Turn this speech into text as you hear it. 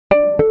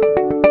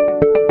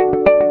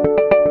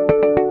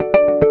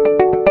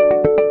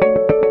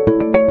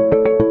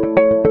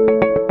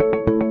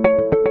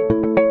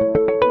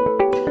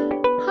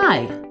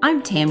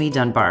Tammy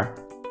Dunbar.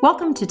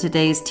 Welcome to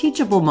today's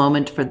teachable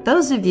moment for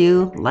those of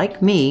you,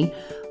 like me,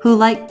 who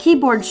like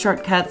keyboard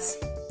shortcuts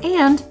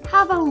and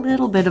have a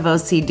little bit of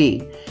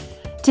OCD.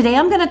 Today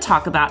I'm going to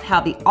talk about how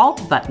the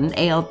Alt button,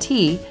 ALT,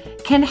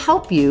 can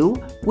help you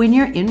when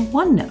you're in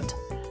OneNote.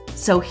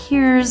 So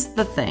here's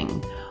the thing.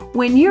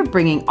 When you're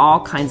bringing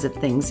all kinds of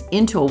things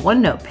into a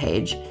OneNote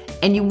page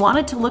and you want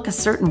it to look a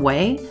certain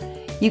way,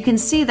 you can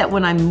see that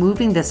when I'm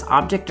moving this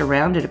object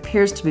around, it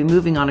appears to be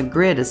moving on a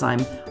grid as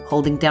I'm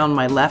holding down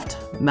my left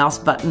mouse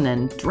button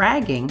and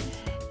dragging.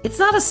 It's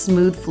not a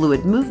smooth,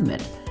 fluid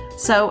movement.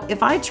 So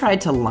if I tried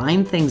to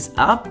line things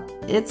up,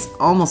 it's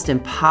almost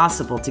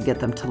impossible to get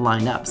them to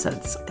line up. So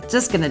it's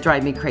just going to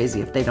drive me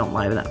crazy if they don't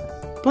line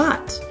up.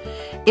 But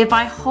if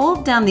I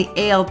hold down the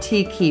ALT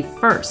key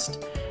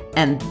first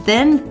and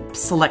then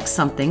select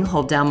something,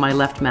 hold down my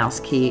left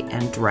mouse key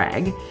and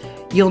drag,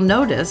 you'll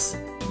notice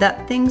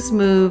that things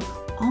move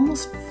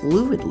almost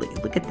fluidly.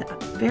 Look at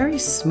that, very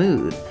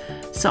smooth.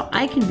 So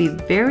I can be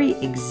very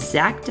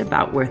exact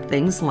about where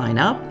things line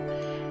up.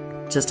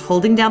 Just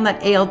holding down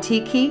that ALT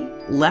key,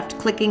 left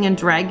clicking and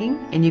dragging,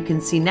 and you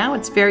can see now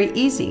it's very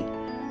easy.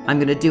 I'm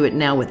going to do it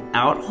now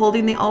without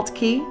holding the Alt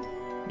key,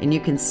 and you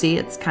can see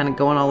it's kind of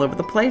going all over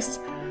the place.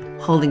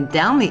 Holding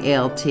down the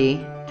ALT,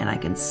 and I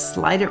can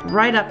slide it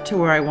right up to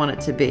where I want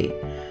it to be.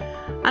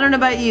 I don't know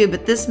about you,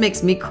 but this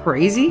makes me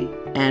crazy,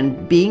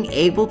 and being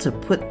able to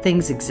put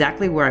things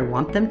exactly where I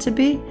want them to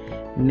be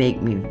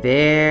make me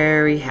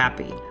very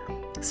happy.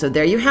 So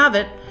there you have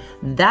it.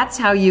 That's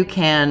how you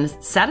can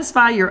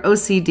satisfy your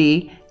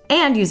OCD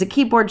and use a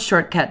keyboard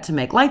shortcut to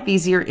make life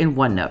easier in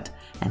OneNote.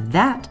 And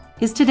that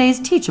is today's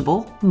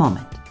teachable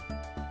moment.